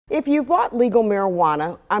If you've bought legal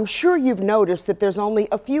marijuana, I'm sure you've noticed that there's only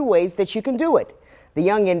a few ways that you can do it. The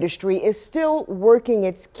young industry is still working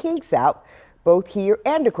its kinks out, both here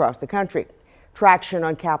and across the country. Traction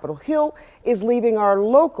on Capitol Hill is leaving our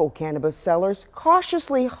local cannabis sellers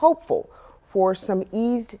cautiously hopeful for some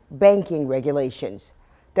eased banking regulations.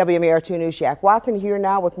 WMAR 2 News' Jack Watson here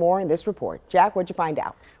now with more in this report. Jack, what'd you find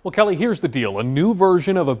out? Well, Kelly, here's the deal. A new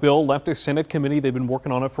version of a bill left a Senate committee. They've been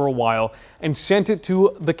working on it for a while and sent it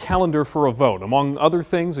to the calendar for a vote. Among other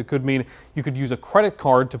things, it could mean you could use a credit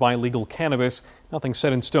card to buy legal cannabis. Nothing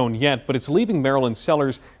set in stone yet, but it's leaving Maryland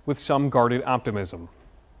sellers with some guarded optimism.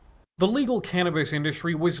 The legal cannabis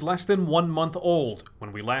industry was less than 1 month old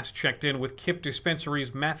when we last checked in with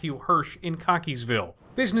Dispensary's Matthew Hersh in Cockeysville.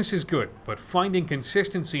 Business is good, but finding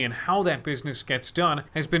consistency in how that business gets done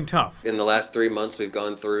has been tough. In the last 3 months, we've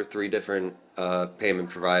gone through 3 different payment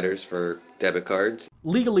providers for debit cards.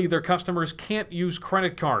 Legally, their customers can't use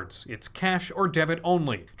credit cards. It's cash or debit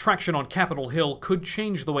only. Traction on Capitol Hill could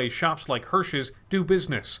change the way shops like Hersh's do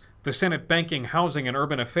business. The Senate Banking, Housing, and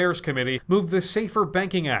Urban Affairs Committee moved the Safer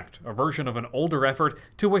Banking Act, a version of an older effort,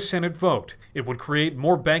 to a Senate vote. It would create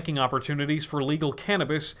more banking opportunities for legal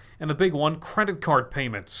cannabis and the big one, credit card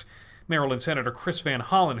payments. Maryland Senator Chris Van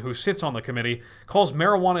Hollen, who sits on the committee, calls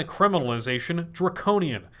marijuana criminalization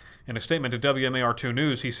draconian. In a statement to WMAR 2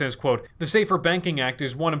 News, he says, quote, "The Safer Banking Act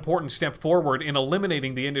is one important step forward in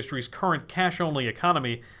eliminating the industry's current cash-only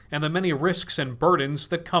economy and the many risks and burdens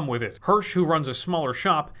that come with it." Hersh, who runs a smaller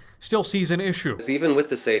shop, still sees an issue. Even with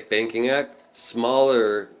the Safe Banking Act,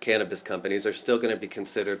 smaller cannabis companies are still going to be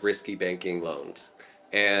considered risky banking loans.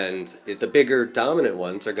 And the bigger dominant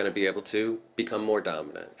ones are going to be able to become more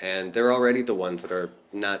dominant. And they're already the ones that are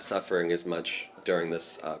not suffering as much during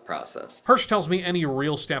this process. Hersh tells me any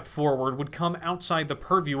real step forward would come outside the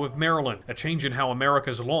purview of Maryland, a change in how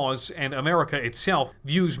America's laws and America itself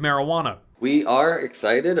views marijuana. We are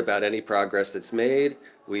excited about any progress that's made.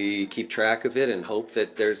 We keep track of it and hope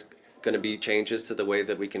that there's going to be changes to the way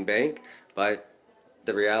that we can bank. But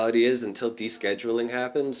the reality is, until descheduling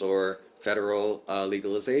happens or federal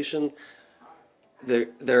legalization,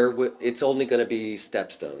 it's only going to be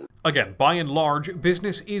stepstone. Again, by and large,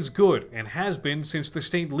 business is good and has been since the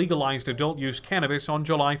state legalized adult use cannabis on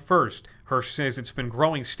July 1st. Hersh says it's been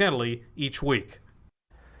growing steadily each week.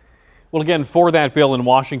 Well, again, for that bill in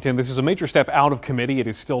Washington, this is a major step out of committee. It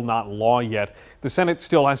is still not law yet. The Senate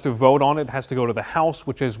still has to vote on it. It has to go to the House,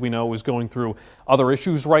 which, as we know, is going through other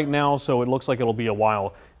issues right now. So it looks like it'll be a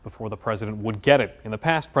while before the president would get it. In the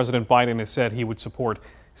past, President Biden has said he would support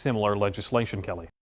similar legislation, Kelly.